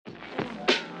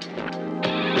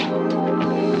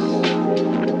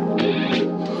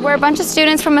We're a bunch of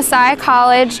students from Messiah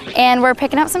College, and we're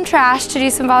picking up some trash to do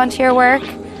some volunteer work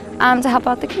to help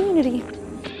out the community.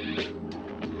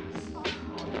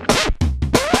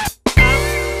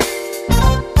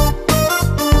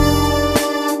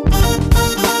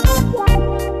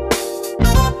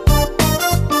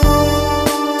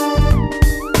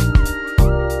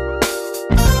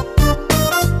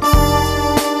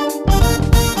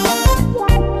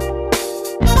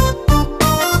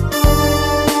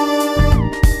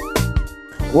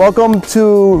 Welcome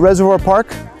to Reservoir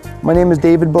Park. My name is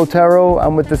David Botero.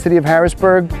 I'm with the City of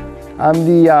Harrisburg.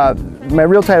 My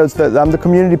real title is I'm the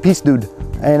Community Peace Dude,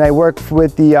 and I work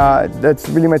with that's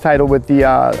really my title, with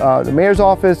the Mayor's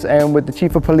Office and with the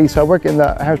Chief of Police. So I work in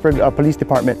the Harrisburg Police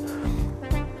Department.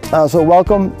 So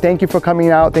welcome, thank you for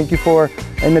coming out. Thank you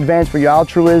in advance for your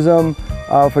altruism,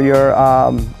 for your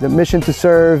the mission to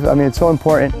serve. I mean, it's so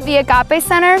important. The Agape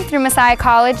Center through Messiah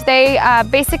College, they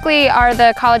basically are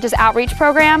the college's outreach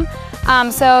program.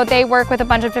 So they work with a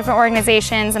bunch of different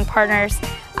organizations and partners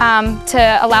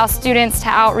to allow students to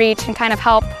outreach and kind of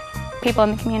help people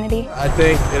in the community. I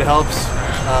think it helps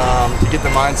to get the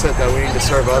mindset that we need to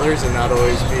serve others and not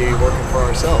always be working for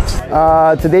ourselves.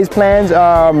 Today's plans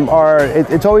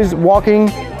it's always walking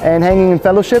and hanging in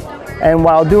fellowship. And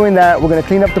while doing that, we're going to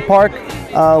clean up the park.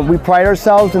 We pride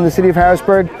ourselves in the City of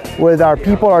Harrisburg with our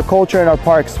people, our culture, and our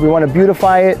parks. We want to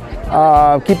beautify it,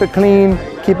 keep it clean,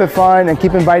 keep it fun, and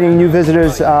keep inviting new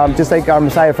visitors, just like our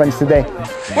Messiah friends today.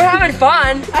 We're having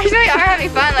fun. I really are having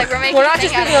fun. Like we're not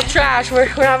just picking up trash. We're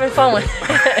having fun with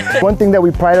it. One thing that we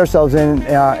pride ourselves in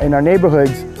our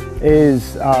neighborhoods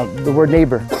is the word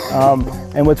neighbor.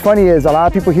 And what's funny is a lot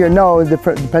of people here know, it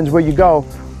depends where you go,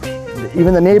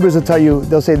 even the neighbors will tell you,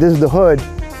 they'll say this is the hood,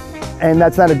 and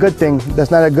that's not a good thing. That's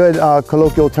not a good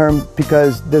colloquial term,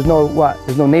 because there's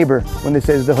no neighbor when they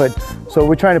say it's the hood. So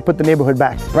we're trying to put the neighborhood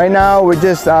back. Right now we're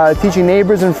just teaching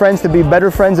neighbors and friends to be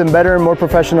better friends and better and more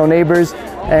professional neighbors,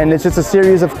 and it's just a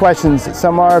series of questions.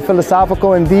 Some are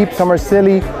philosophical and deep, some are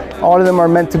silly. All of them are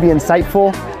meant to be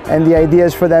insightful, and the idea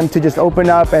is for them to just open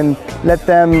up and let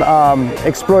them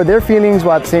explore their feelings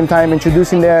while at the same time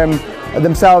introducing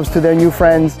themselves to their new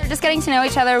friends. They're just getting to know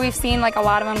each other. We've seen like a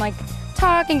lot of them like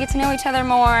talk and get to know each other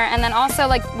more, and then also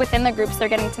like within the groups they're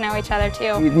getting to know each other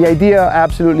too. The idea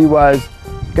absolutely was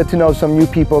get to know some new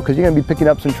people, because you're going to be picking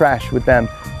up some trash with them.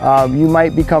 You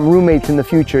might become roommates in the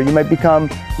future. You might be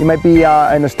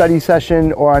in a study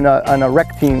session or on a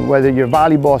rec team, whether you're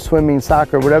volleyball, swimming,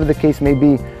 soccer, whatever the case may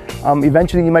be.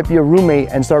 Eventually you might be a roommate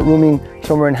and start rooming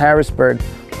somewhere in Harrisburg.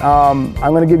 I'm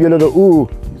going to give you a little ooh.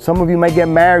 Some of you might get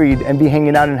married and be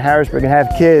hanging out in Harrisburg and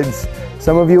have kids.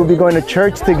 Some of you will be going to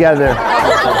church together.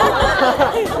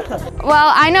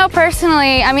 Well, I know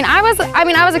personally, I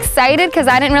was excited because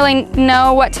I didn't really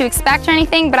know what to expect or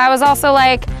anything, but I was also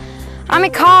like, I'm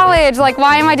at college, like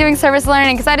why am I doing service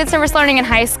learning? Because I did service learning in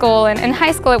high school, and in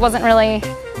high school it wasn't really,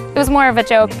 it was more of a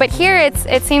joke, but here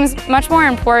it seems much more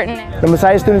important. The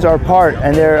Messiah students are a part,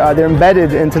 and they're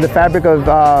embedded into the fabric of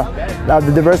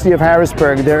the diversity of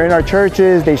Harrisburg. They're in our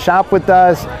churches, they shop with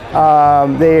us,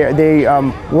 they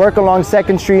work along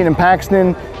 2nd Street in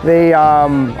Paxton, they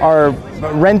are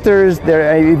renters,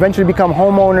 they eventually become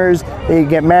homeowners, they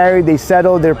get married, they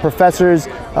settle, they're professors.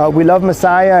 We love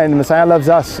Messiah, and Messiah loves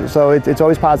us, so it's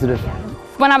always positive.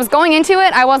 When I was going into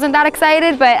it, I wasn't that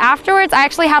excited, but afterwards I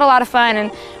actually had a lot of fun,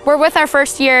 and we're with our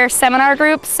first year seminar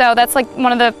group, so that's like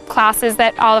one of the classes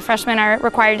that all the freshmen are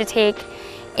required to take.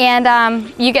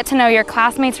 And you get to know your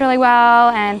classmates really well,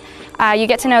 and you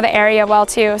get to know the area well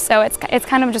too, so it's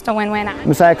kind of just a win-win.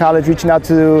 Messiah College reaching out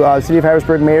to City of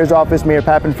Harrisburg Mayor's Office, Mayor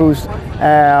Papenfuss,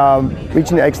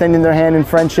 extending their hand in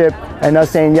friendship, and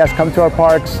us saying yes, come to our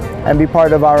parks and be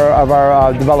part of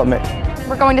our development.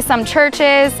 We're going to some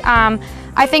churches.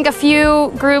 I think a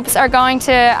few groups are going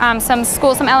to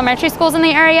some elementary schools in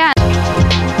the area.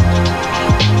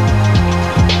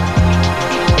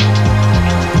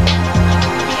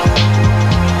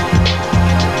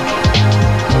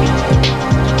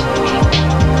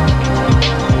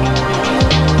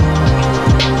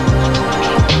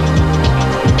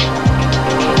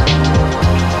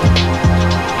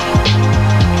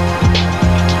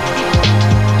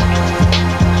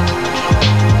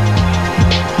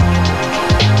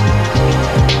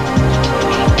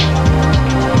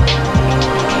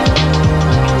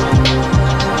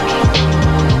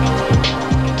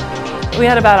 We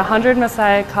had about 100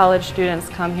 Messiah College students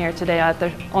come here today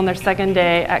on their second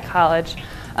day at college.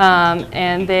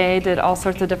 and they did all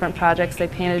sorts of different projects. They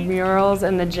painted murals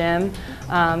in the gym.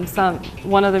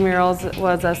 One of the murals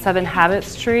was a 7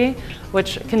 Habits tree,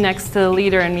 which connects to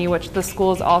Leader in Me, which the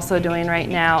school is also doing right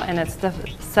now, and it's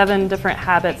 7 different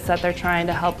habits that they're trying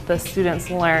to help the students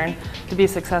learn to be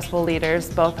successful leaders,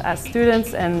 both as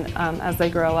students and as they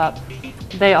grow up.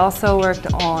 They also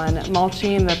worked on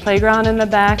mulching the playground in the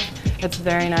back. It's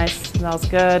very nice, smells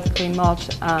good, clean mulch,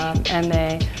 and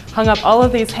they hung up all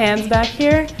of these hands back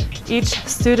here. Each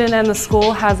student in the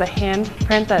school has a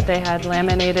handprint that they had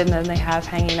laminated and then they have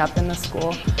hanging up in the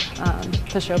school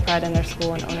to show pride in their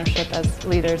school and ownership as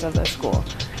leaders of their school.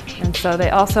 And so they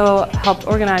also helped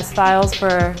organize files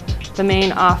for the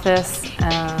main office,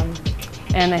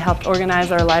 and they helped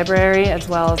organize our library as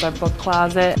well as our book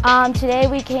closet. Today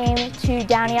we came to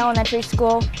Downey Elementary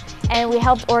School and we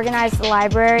helped organize the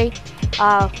library.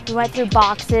 We went through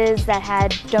boxes that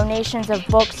had donations of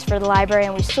books for the library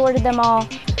and we sorted them all.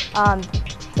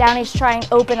 Downey's trying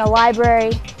to open a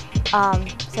library,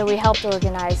 so we helped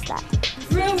organize that.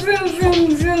 Vroom, vroom,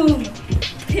 vroom, vroom.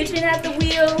 Pigeon at the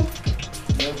wheel.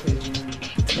 No pigeon.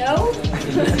 No?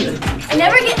 I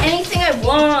never get anything I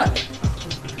want.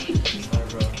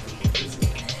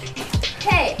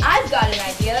 Hey, I've got an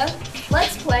idea.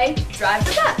 Let's play Drive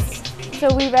the Bus.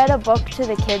 So we read a book to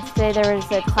the kids today. There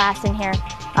was a class in here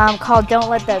called Don't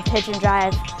Let the Pigeon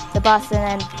Drive the Bus,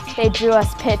 and then they drew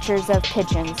us pictures of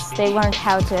pigeons. They learned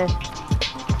how to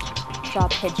draw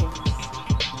pigeons,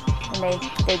 and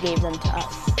they gave them to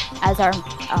us as our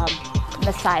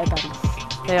Messiah buddies.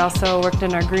 They also worked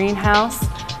in our greenhouse.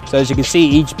 So as you can see,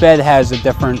 each bed has a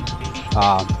different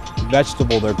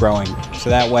vegetable they're growing. So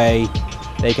that way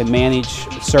they can manage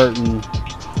certain,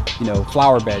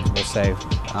 flower beds, we'll say.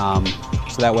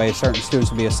 So that way certain students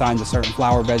will be assigned to certain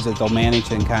flower beds that they'll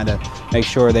manage and kind of make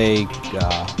sure they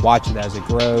watch it as it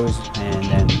grows, and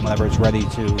then whenever it's ready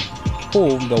to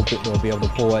pull, they'll be able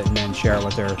to pull it and then share it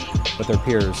with their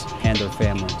peers and their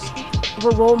families.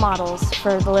 We're role models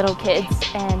for the little kids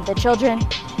and the children,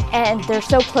 and they're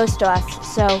so close to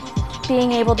us. So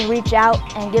being able to reach out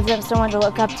and give them someone to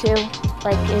look up to,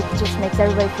 it just makes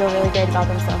everybody feel really great about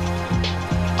themselves.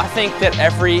 I think that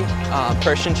every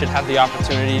person should have the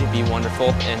opportunity to be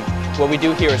wonderful, and what we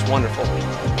do here is wonderful.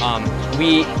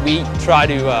 We try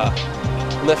to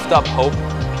lift up hope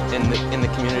in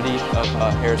the community of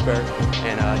Harrisburg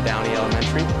and Downey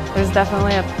Elementary. There's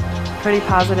definitely a pretty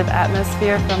positive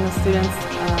atmosphere from the students.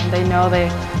 They know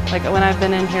when I've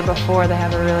been in here before, they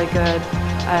have a really good,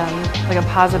 a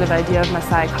positive idea of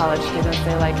Messiah College students.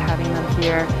 They like having them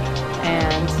here,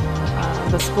 and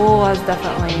the school has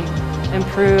definitely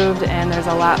improved, and there's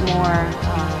a lot more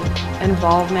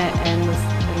involvement in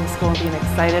the school and being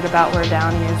excited about where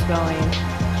Downey is going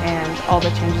and all the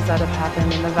changes that have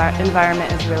happened, and the environment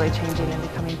is really changing and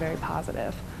becoming very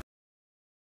positive.